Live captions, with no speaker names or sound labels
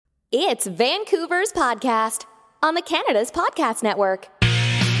It's Vancouver's podcast on the Canada's Podcast Network.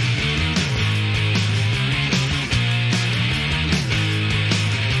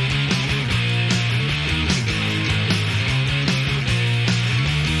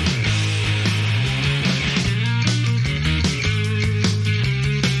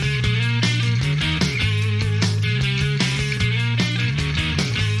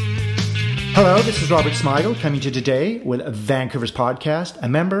 Hello, this is Robert Smigel coming to you today with Vancouver's podcast, a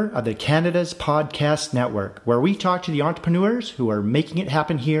member of the Canada's Podcast Network, where we talk to the entrepreneurs who are making it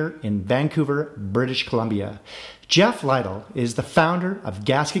happen here in Vancouver, British Columbia. Jeff Lytle is the founder of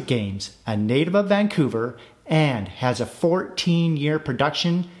Gasket Games, a native of Vancouver, and has a 14-year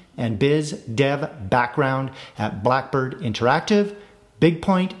production and biz dev background at Blackbird Interactive, Big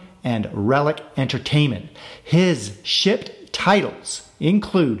Point, and Relic Entertainment. His shipped titles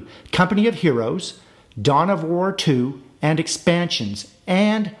include Company of Heroes, Dawn of War 2, and expansions,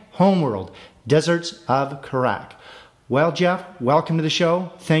 and Homeworld, Deserts of Karak. Well, Jeff, welcome to the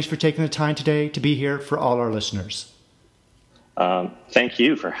show. Thanks for taking the time today to be here for all our listeners. Thank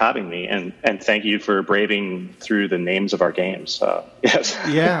you for having me, and thank you for braving through the names of our games. Yes,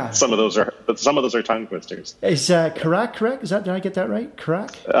 yeah, some of those are tongue twisters. Is Karak correct? Did I get that right?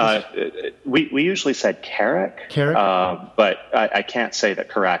 Karak? We usually said Karak. Karak, but I can't say that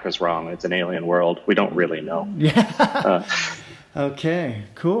Karak is wrong. It's an alien world. We don't really know. Yeah. Okay.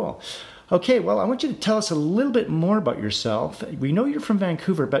 Cool. Okay, well, I want you to tell us a little bit more about yourself. We know you're from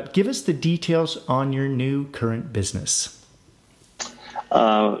Vancouver, but give us the details on your new current business.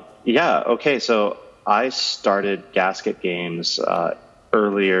 Okay. So I started Gasket Games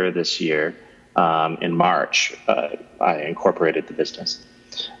earlier this year. In March, I incorporated the business.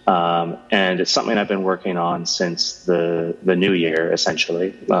 And it's something I've been working on since the new year,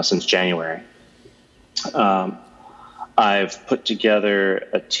 essentially, since January. I've put together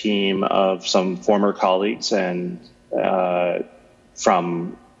a team of some former colleagues and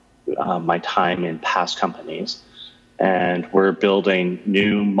from my time in past companies. And we're building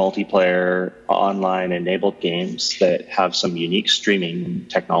new multiplayer online enabled games that have some unique streaming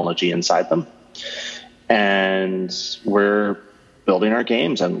technology inside them. And we're building our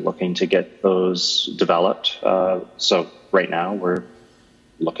games and looking to get those developed. So right now we're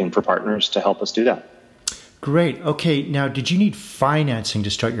looking for partners to help us do that. Great. Okay. Now, did you need financing to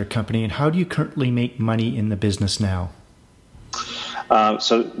start your company, and how do you currently make money in the business now?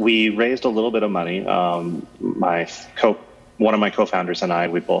 So we raised a little bit of money. One of my co-founders and I,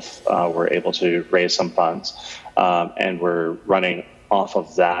 we both were able to raise some funds, and we're running off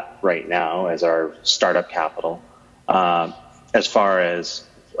of that right now as our startup capital. As far as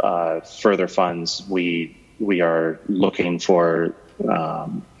further funds, we are looking for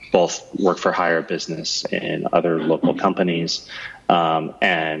both work for hire business in other local companies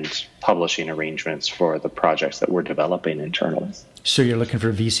and publishing arrangements for the projects that we're developing internally. So you're looking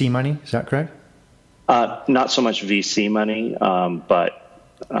for VC money, is that correct? Not so much VC money,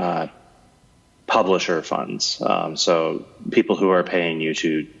 but publisher funds. So people who are paying you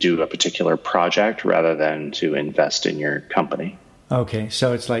to do a particular project rather than to invest in your company. Okay,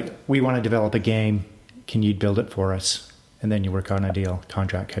 so it's like, we want to develop a game. Can you build it for us? And then you work on a deal,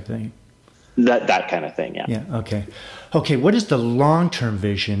 contract type thing. That kind of thing, yeah. Yeah, okay. Okay, what is the long-term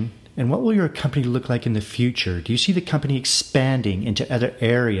vision, and what will your company look like in the future? Do you see the company expanding into other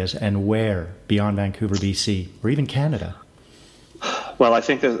areas, and where beyond Vancouver, BC, or even Canada? Well, I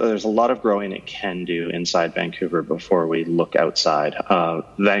think there's a lot of growing it can do inside Vancouver before we look outside.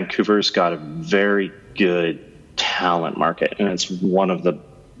 Vancouver's got a very good talent market, and it's one of the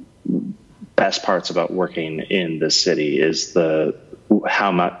best parts about working in the city is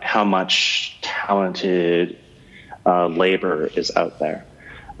how much talented labor is out there.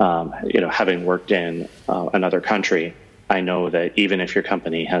 Having worked in another country, I know that even if your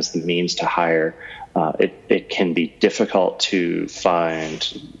company has the means to hire, it can be difficult to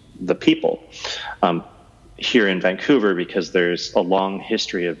find the people. Here in Vancouver, because there's a long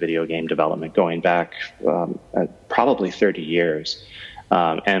history of video game development going back probably 30 years.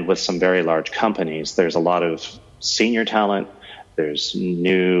 And with some very large companies, there's a lot of senior talent. There's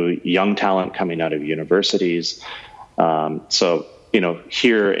new young talent coming out of universities. So,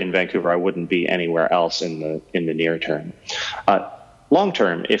 here in Vancouver, I wouldn't be anywhere else in the near term. Long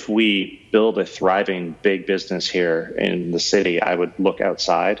term, if we build a thriving big business here in the city, I would look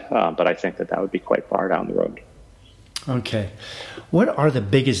outside. But I think that would be quite far down the road. Okay. What are the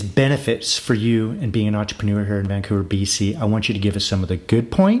biggest benefits for you in being an entrepreneur here in Vancouver, BC? I want you to give us some of the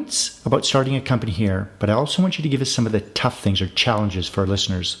good points about starting a company here, but I also want you to give us some of the tough things or challenges for our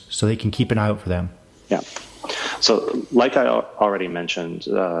listeners so they can keep an eye out for them. Yeah. So, like I already mentioned,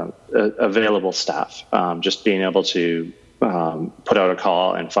 available staff, just being able to put out a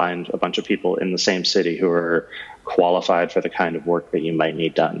call and find a bunch of people in the same city who are qualified for the kind of work that you might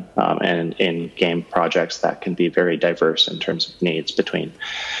need done. And in game projects, that can be very diverse in terms of needs between,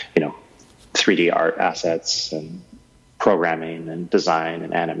 3D art assets and programming and design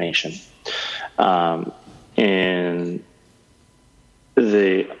and animation. And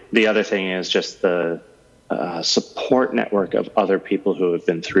the other thing is just the support network of other people who have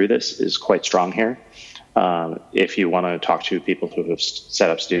been through this is quite strong here. If you want to talk to people who have set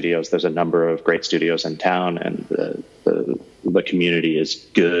up studios, there's a number of great studios in town, and the community is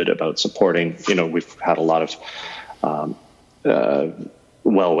good about supporting. We've had a lot of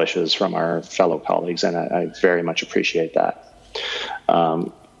well wishes from our fellow colleagues, and I very much appreciate that.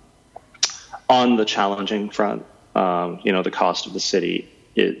 On the challenging front, the cost of the city,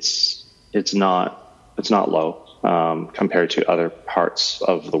 it's not low compared to other parts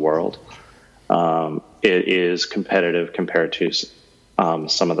of the world. It is competitive compared to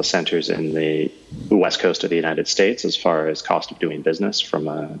some of the centers in the west coast of the United States as far as cost of doing business from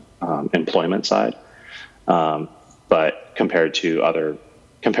a employment side. But compared to other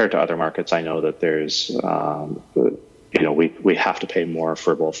markets, I know that there's we have to pay more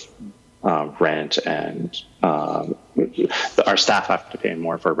for both rent and our staff have to pay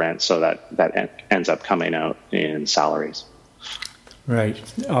more for rent, so that ends up coming out in salaries. Right.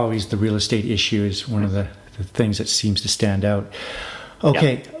 Always the real estate issue is one of the things that seems to stand out.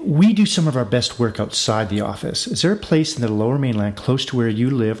 Okay, yeah. We do some of our best work outside the office. Is there a place in the Lower Mainland close to where you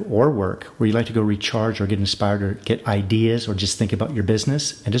live or work where you like to go recharge or get inspired or get ideas or just think about your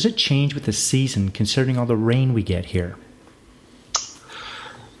business? And does it change with the season considering all the rain we get here?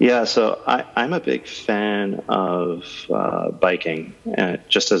 Yeah, so I'm a big fan of biking,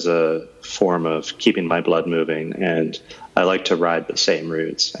 just as a form of keeping my blood moving, and I like to ride the same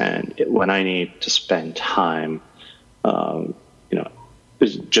routes. And when I need to spend time,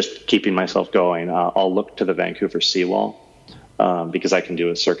 just keeping myself going, I'll look to the Vancouver seawall because I can do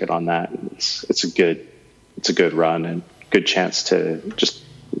a circuit on that. It's a good run and good chance to just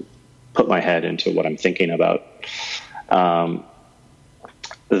put my head into what I'm thinking about.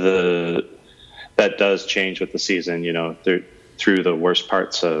 That does change with the season, through the worst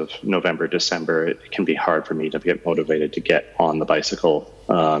parts of November, December, it can be hard for me to get motivated to get on the bicycle,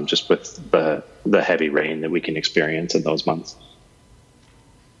 just with the heavy rain that we can experience in those months.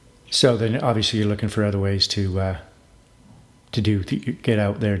 So then obviously you're looking for other ways to get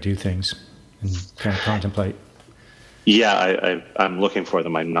out there, do things and kind of contemplate. Yeah, I'm looking for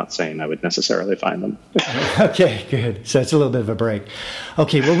them. I'm not saying I would necessarily find them. Okay, good. So it's a little bit of a break.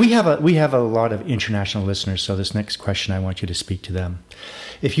 Okay, well, we have a lot of international listeners, so this next question, I want you to speak to them.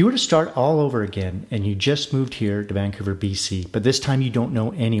 If you were to start all over again and you just moved here to Vancouver, BC, but this time you don't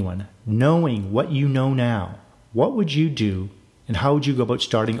know anyone, knowing what you know now, what would you do and how would you go about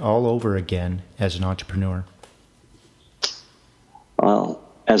starting all over again as an entrepreneur? Well,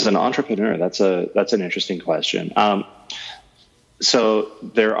 as an entrepreneur, that's an interesting question. So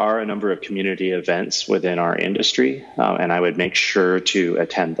there are a number of community events within our industry, and I would make sure to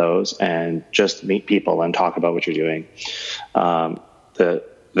attend those and just meet people and talk about what you're doing.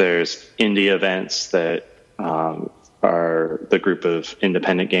 There's indie events that are the group of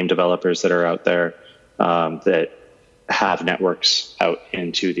independent game developers that are out there that have networks out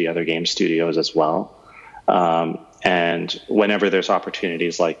into the other game studios as well. And whenever there's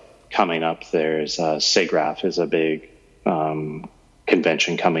opportunities like coming up, there's SIGGRAPH is a big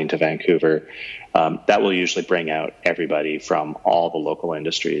convention coming to Vancouver. That will usually bring out everybody from all the local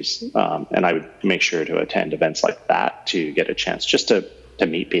industries. And I would make sure to attend events like that to get a chance just to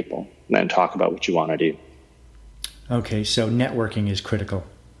meet people and then talk about what you want to do. Okay, so networking is critical.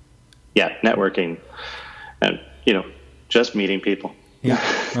 Yeah, networking and, just meeting people. Yeah,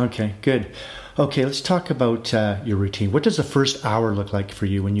 okay, good. Okay, let's talk about your routine. What does the first hour look like for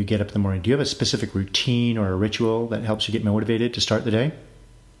you when you get up in the morning? Do you have a specific routine or a ritual that helps you get motivated to start the day?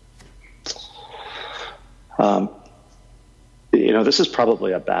 This is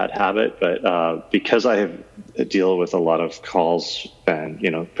probably a bad habit, but because I deal with a lot of calls and,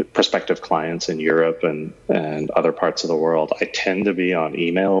 prospective clients in Europe and other parts of the world, I tend to be on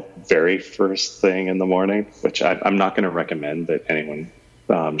email very first thing in the morning, which I'm not going to recommend that anyone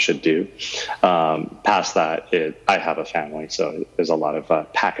should do. Past that, I have a family, so there's a lot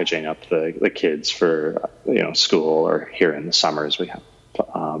of packaging up the kids for school, or here in the summers we have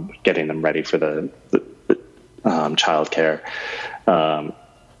getting them ready for the childcare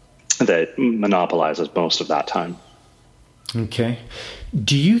that monopolizes most of that time. Okay.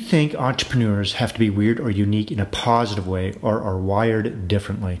 Do you think entrepreneurs have to be weird or unique in a positive way, or are wired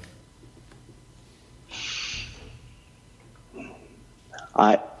differently?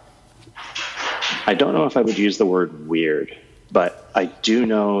 I don't know if I would use the word weird, but I do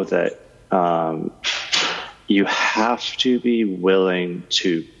know that you have to be willing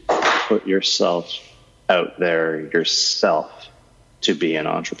to put yourself out there yourself to be an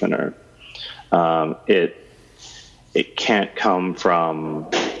entrepreneur. It can't come from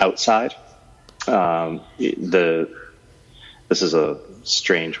outside. This is a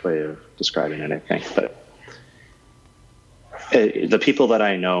strange way of describing it, I think, but the people that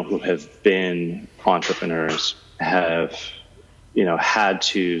I know who have been entrepreneurs have, had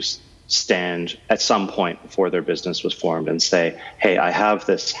to stand at some point before their business was formed and say, hey, I have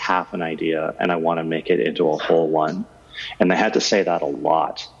this half an idea and I want to make it into a whole one. And they had to say that a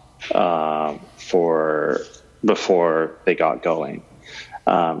lot before they got going.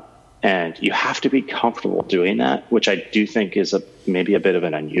 And you have to be comfortable doing that, which I do think is maybe a bit of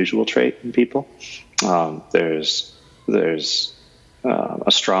an unusual trait in people. There's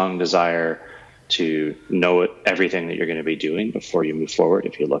a strong desire to know everything that you're going to be doing before you move forward.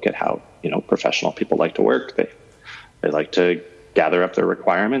 If you look at how professional people like to work, they like to gather up their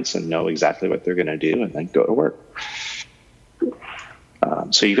requirements and know exactly what they're going to do and then go to work.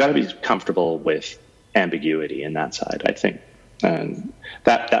 So you got to be comfortable with ambiguity in that side, I think, and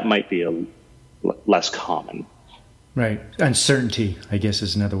that might be less common. Right, uncertainty, I guess,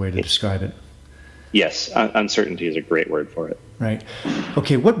 is another way to describe it. Yes, uncertainty is a great word for it. Right.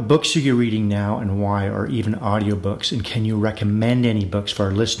 Okay, what books are you reading now and why, or even audiobooks? And can you recommend any books for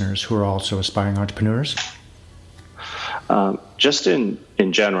our listeners who are also aspiring entrepreneurs? Just in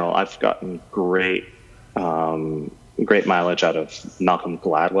general, I've gotten great mileage out of Malcolm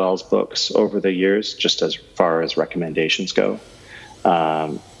Gladwell's books over the years, just as far as recommendations go.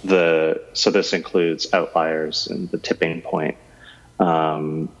 So this includes Outliers and The Tipping Point.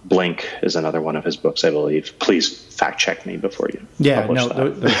 Blink is another one of his books, I believe. Please fact check me before you publish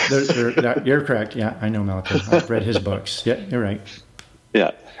that. You're correct. Yeah, I know Malcolm. I've read his books. Yeah, you're right.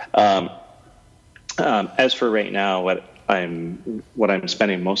 Yeah. As for right now, what I'm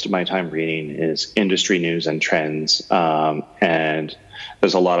spending most of my time reading is industry news and trends, and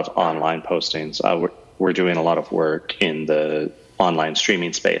there's a lot of online postings. We're doing a lot of work in the online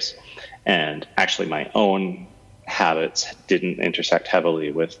streaming space, and actually my own habits didn't intersect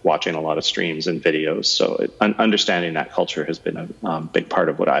heavily with watching a lot of streams and videos. So understanding that culture has been a big part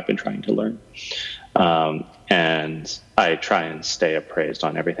of what I've been trying to learn. And I try and stay appraised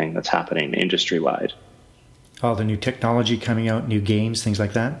on everything that's happening industry-wide. All the new technology coming out, new games, things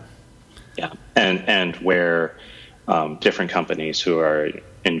like that? Yeah, and where different companies who are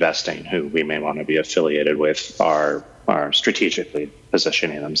investing, who we may want to be affiliated with, are strategically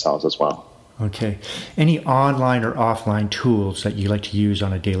positioning themselves as well. Okay. Any online or offline tools that you like to use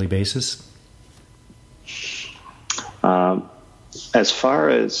on a daily basis? As far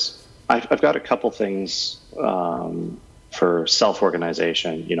as I've got a couple things for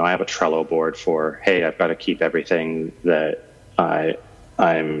self-organization. I have a Trello board for, hey, I've got to keep everything that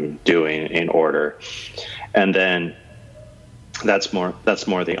I'm doing in order, and then that's more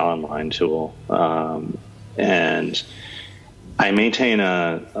the online tool, and I maintain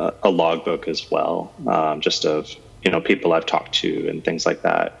a logbook as well, just of people I've talked to and things like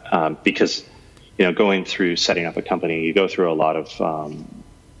that. Because going through setting up a company, you go through a lot of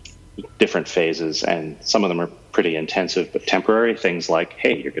different phases, and some of them are pretty intensive but temporary. Things like,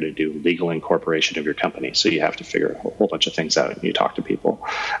 hey, you're going to do legal incorporation of your company, so you have to figure a whole bunch of things out, and you talk to people.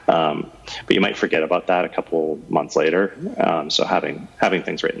 But you might forget about that a couple months later. So having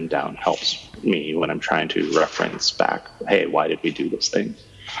things written down helps me when I'm trying to reference back, hey, why did we do this thing?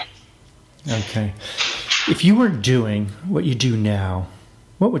 Okay. If you weren't doing what you do now,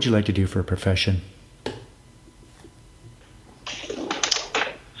 what would you like to do for a profession?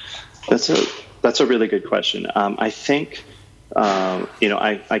 That's a really good question. I think,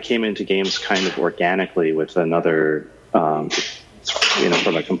 I came into games kind of organically with another, from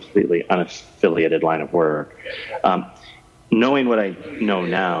a completely unaffiliated line of work. Knowing what I know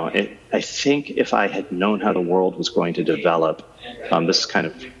now, I think if I had known how the world was going to develop, this is kind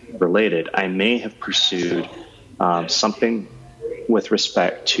of related, I may have pursued something with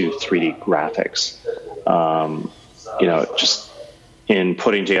respect to 3D graphics. Just in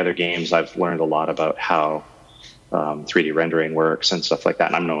putting together games, I've learned a lot about how 3D rendering works and stuff like that.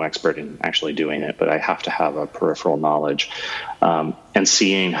 And I'm no expert in actually doing it, but I have to have a peripheral knowledge. And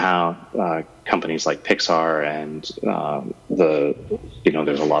seeing how companies like Pixar and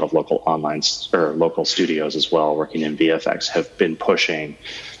there's a lot of local or local studios as well working in VFX have been pushing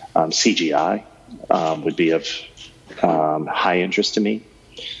CGI would be of high interest to me.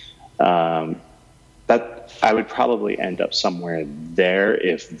 That I would probably end up somewhere there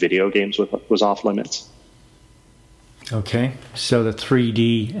if video games was off limits. Okay, so the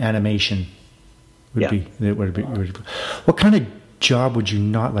 3D animation would be. What kind of job would you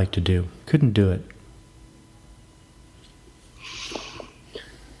not like to do? Couldn't do it.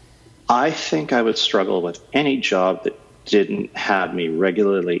 I think I would struggle with any job that didn't have me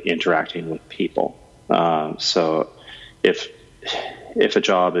regularly interacting with people. So if a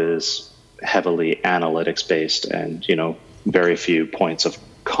job is heavily analytics based and, very few points of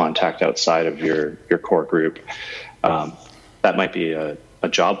contact outside of your core group, that might be a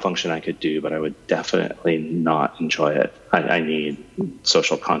job function I could do, but I would definitely not enjoy it. I need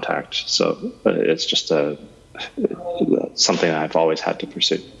social contact. So it's just something I've always had to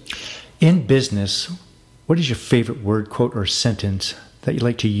pursue. In business, what is your favorite word, quote, or sentence that you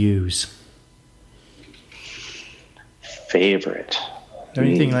like to use? Favorite? Is there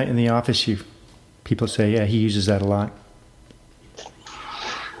anything like in the office people say, yeah, he uses that a lot?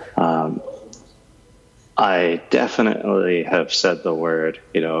 I definitely have said the word,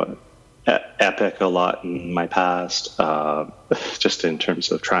 epic a lot in my past, just in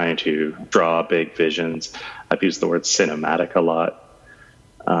terms of trying to draw big visions. I've used the word cinematic a lot.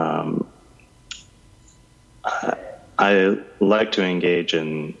 I like to engage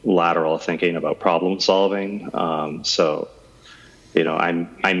in lateral thinking about problem solving. So,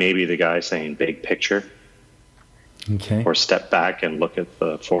 I may be the guy saying big picture. Okay. Or step back and look at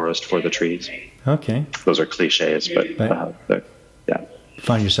the forest for the trees. Okay. Those are cliches, but yeah.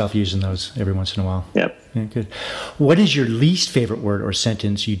 Find yourself using those every once in a while. Yep. Yeah, good. What is your least favorite word or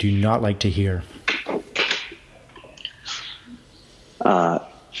sentence you do not like to hear?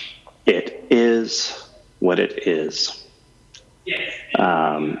 It is what it is.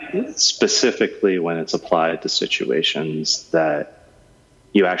 Specifically when it's applied to situations that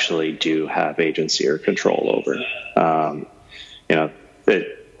you actually do have agency or control over.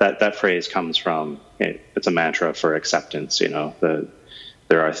 That phrase comes from, it's a mantra for acceptance. There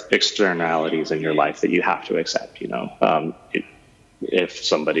are externalities in your life that you have to accept. If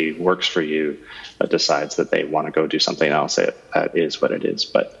somebody works for you, decides that they want to go do something else, that is what it is.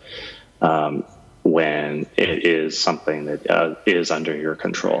 But when it is something that is under your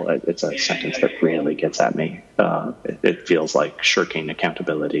control, it's a sentence that really gets at me. It feels like shirking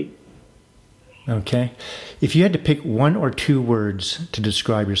accountability. Okay. If you had to pick one or two words to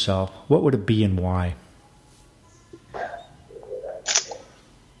describe yourself, what would it be and why?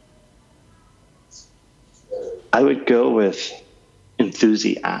 I would go with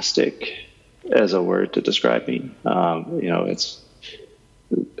enthusiastic as a word to describe me. It's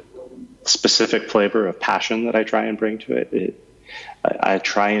specific flavor of passion that I try and bring to it. I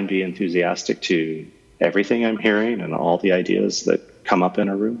try and be enthusiastic to everything I'm hearing and all the ideas that come up in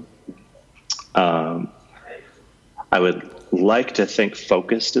a room. I would like to think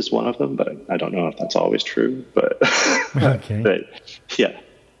focused is one of them, but I don't know if that's always true. But okay. But yeah.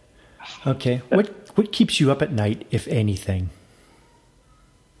 Okay. What keeps you up at night, if anything?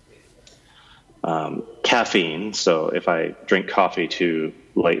 Caffeine. So if I drink coffee too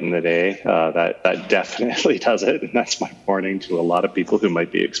late in the day, that definitely does it. And that's my warning to a lot of people who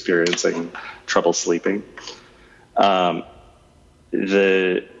might be experiencing trouble sleeping.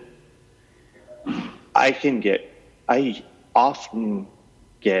 I often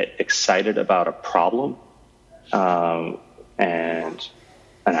get excited about a problem and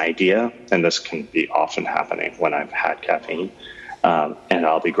an idea, and this can be often happening when I've had caffeine, and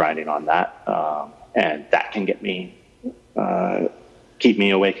I'll be grinding on that, and that can keep me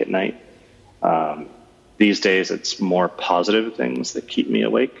awake at night. These days, it's more positive things that keep me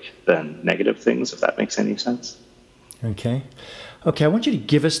awake than negative things, if that makes any sense. Okay. I want you to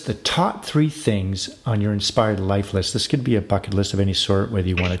give us the top 3 things on your inspired life list. This could be a bucket list of any sort, whether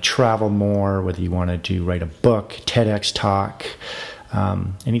you want to travel more, whether you want to write a book, TEDx talk,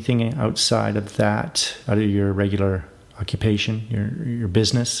 anything outside of that, out of your regular occupation, your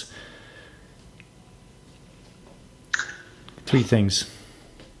business. 3 things.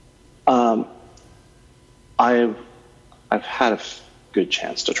 I've had a good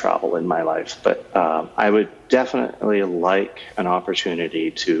chance to travel in my life, but I would definitely like an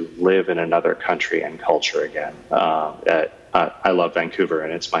opportunity to live in another country and culture again. I love Vancouver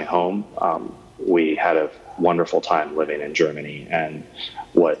and it's my home. We had a wonderful time living in Germany, and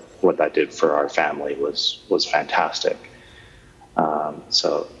what that did for our family was fantastic.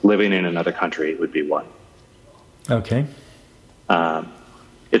 So living in another country would be one. Okay.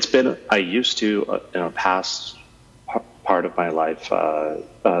 It's been, I used to, in a past part of my life,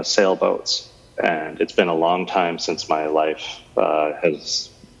 sailboats. And it's been a long time since my life has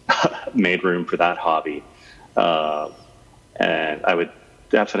made room for that hobby. And I would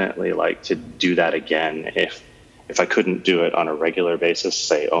definitely like to do that again. If I couldn't do it on a regular basis,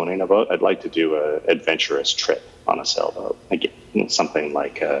 say owning a boat, I'd like to do an adventurous trip on a sailboat. Like, something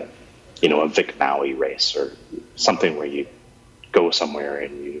like a Vic Maui race, or something where you go somewhere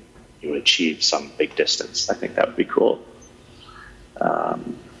and you achieve some big distance. I think that would be cool.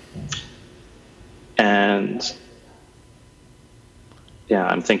 And yeah,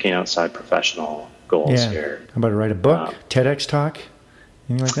 I'm thinking outside professional goals here. How about to write a book, TEDx talk,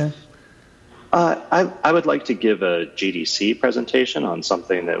 anything like that? I would like to give a GDC presentation on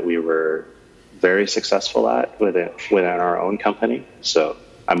something that we were very successful at within our own company. So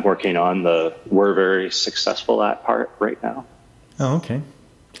I'm working on the "we're very successful at" part right now. Oh, okay.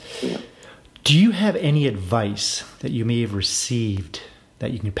 Yeah. Do you have any advice that you may have received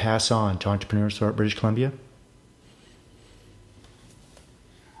that you can pass on to entrepreneurs throughout British Columbia?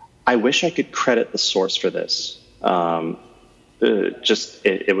 I wish I could credit the source for this.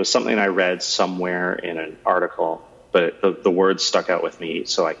 It was something I read somewhere in an article, but the words stuck out with me,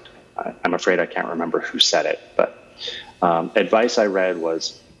 so I'm afraid I can't remember who said it. But advice I read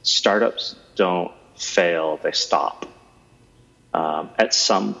was, startups don't fail, they stop. At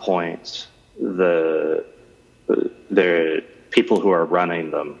some point, the people who are running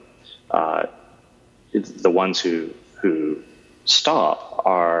them, the ones who stop,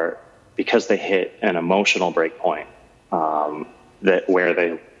 are because they hit an emotional break point, where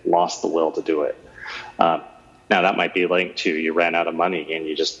they lost the will to do it. Now that might be linked to you ran out of money and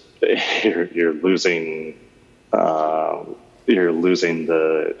you're losing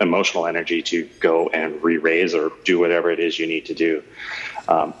the emotional energy to go and re-raise or do whatever it is you need to do.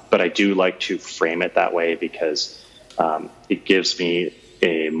 But I do like to frame it that way because it gives me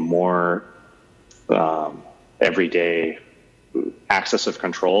a more everyday access of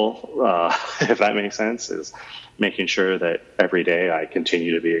control, if that makes sense, is making sure that every day I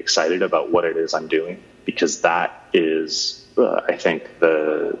continue to be excited about what it is I'm doing, because that is, I think,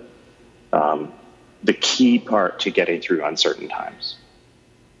 the key part to getting through uncertain times.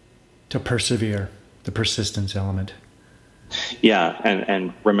 To persevere, the persistence element. Yeah,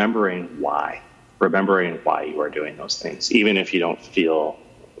 and remembering why you are doing those things, even if you don't feel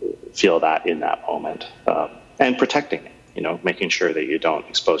that in that moment, and protecting it, making sure that you don't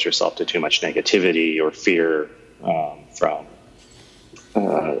expose yourself to too much negativity or fear from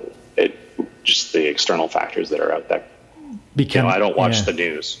just the external factors that are out there. I don't watch the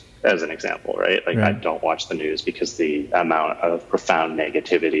news, as an example, right? Right. I don't watch the news because the amount of profound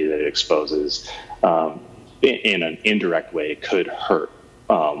negativity that it exposes in an indirect way could hurt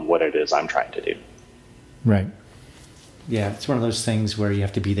what it is I'm trying to do. Right. Yeah, it's one of those things where you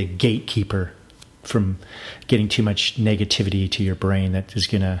have to be the gatekeeper from getting too much negativity to your brain that is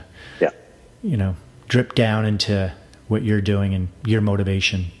going to, drip down into what you're doing and your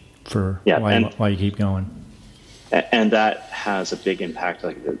motivation for why you keep going. And that has a big impact.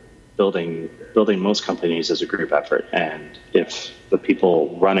 Like building most companies is a group effort, and if the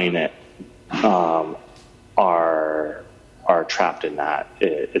people running it are trapped in that,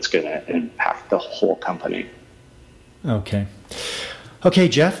 it's going to impact the whole company. Okay,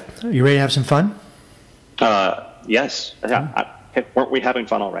 Jeff, are you ready to have some fun? Yes. Weren't we having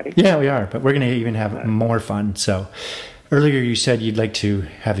fun already? Yeah, we are, but we're going to even have more fun. So earlier you said you'd like to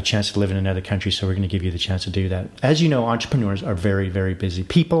have a chance to live in another country, so we're going to give you the chance to do that. As you know, entrepreneurs are very, very busy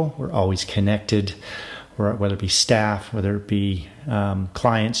people. We're always connected, whether it be staff, whether it be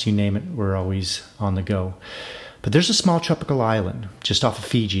clients, you name it, we're always on the go. But there's a small tropical island just off of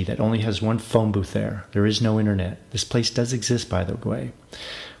Fiji that only has one phone booth there. There is no internet. This place does exist, by the way.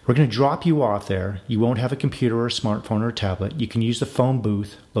 We're going to drop you off there. You won't have a computer or a smartphone or a tablet. You can use the phone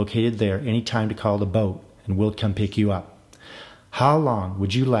booth located there anytime to call the boat, and we'll come pick you up. How long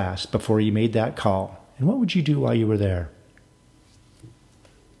would you last before you made that call? And what would you do while you were there?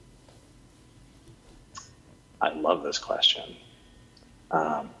 I love this question.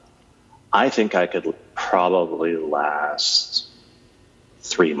 I think I could probably last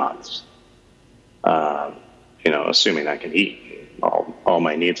 3 months. Assuming I can eat. All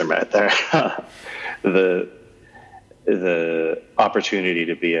my needs are met there. The opportunity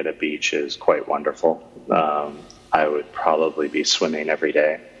to be at a beach is quite wonderful. I would probably be swimming every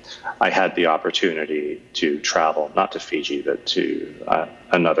day. I had the opportunity to travel, not to Fiji, but to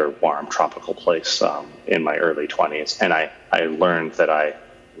another warm tropical place in my early 20s. And I learned that I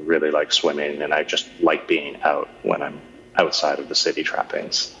really like swimming, and I just like being out when I'm outside of the city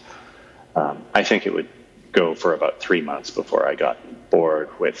trappings. I think it would go for about 3 months before I got bored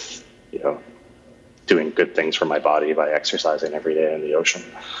with, doing good things for my body by exercising every day in the ocean.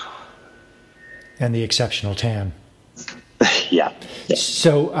 And the exceptional tan. Yeah.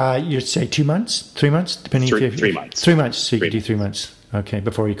 So you'd say 2 months, 3 months, depending. 3 months. 3 months. So you could do 3 months. Okay,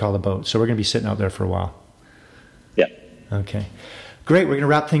 before you call the boat. So we're going to be sitting out there for a while. Yeah. Okay. Great. We're going to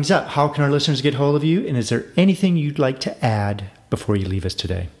wrap things up. How can our listeners get hold of you? And is there anything you'd like to add before you leave us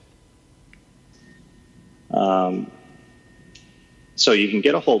today? So you can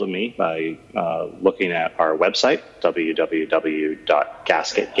get a hold of me by looking at our website,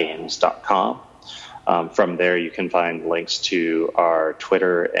 www.gasketgames.com. From there, you can find links to our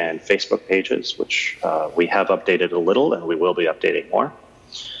Twitter and Facebook pages, which we have updated a little, and we will be updating more.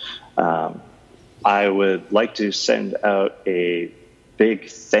 I would like to send out a big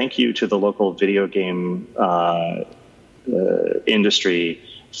thank you to the local video game industry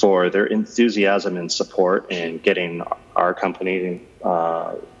for their enthusiasm and support in getting our company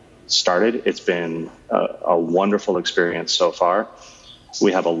started. It's been a wonderful experience so far.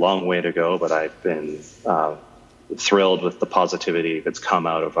 We have a long way to go, but I've been thrilled with the positivity that's come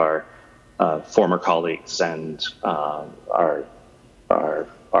out of our former colleagues and our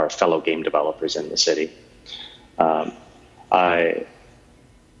fellow game developers in the city.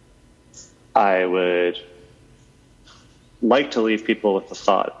 I would like to leave people with the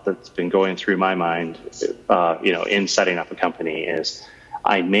thought that's been going through my mind, in setting up a company is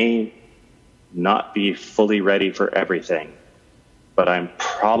I may not be fully ready for everything, but I'm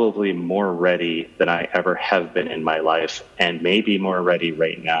probably more ready than I ever have been in my life, and maybe more ready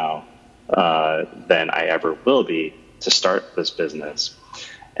right now than I ever will be to start this business.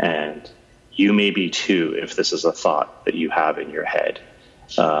 And you may be too, if this is a thought that you have in your head.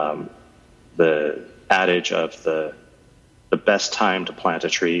 The adage of the best time to plant a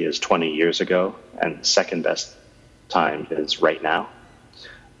tree is 20 years ago, and the second best time is right now,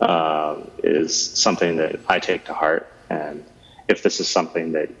 is something that I take to heart. And if this is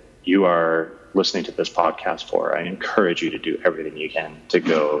something that you are listening to this podcast for, I encourage you to do everything you can to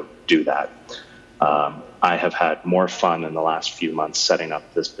go do that. I have had more fun in the last few months setting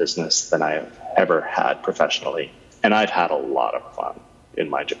up this business than I have ever had professionally. And I've had a lot of fun in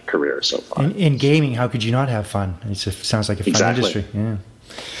my career so far. In gaming, how could you not have fun? It sounds like a fun industry. Yeah.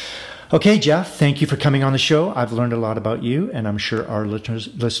 Okay, Jeff, thank you for coming on the show. I've learned a lot about you, and I'm sure our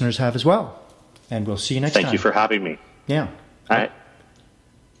listeners have as well. And we'll see you next time. Thank you for having me. Yeah. All right.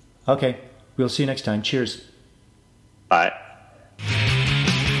 Okay. We'll see you next time. Cheers. Bye.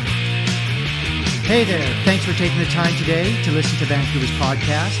 Hey there. Thanks for taking the time today to listen to Vancouver's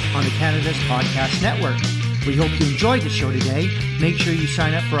podcast on the Canada's Podcast Network. We hope you enjoyed the show today. Make sure you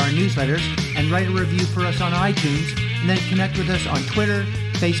sign up for our newsletters and write a review for us on iTunes, and then connect with us on Twitter,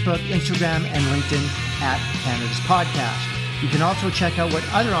 Facebook, Instagram, and LinkedIn at Canada's Podcast. You can also check out what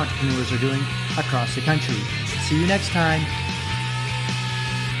other entrepreneurs are doing across the country. See you next time.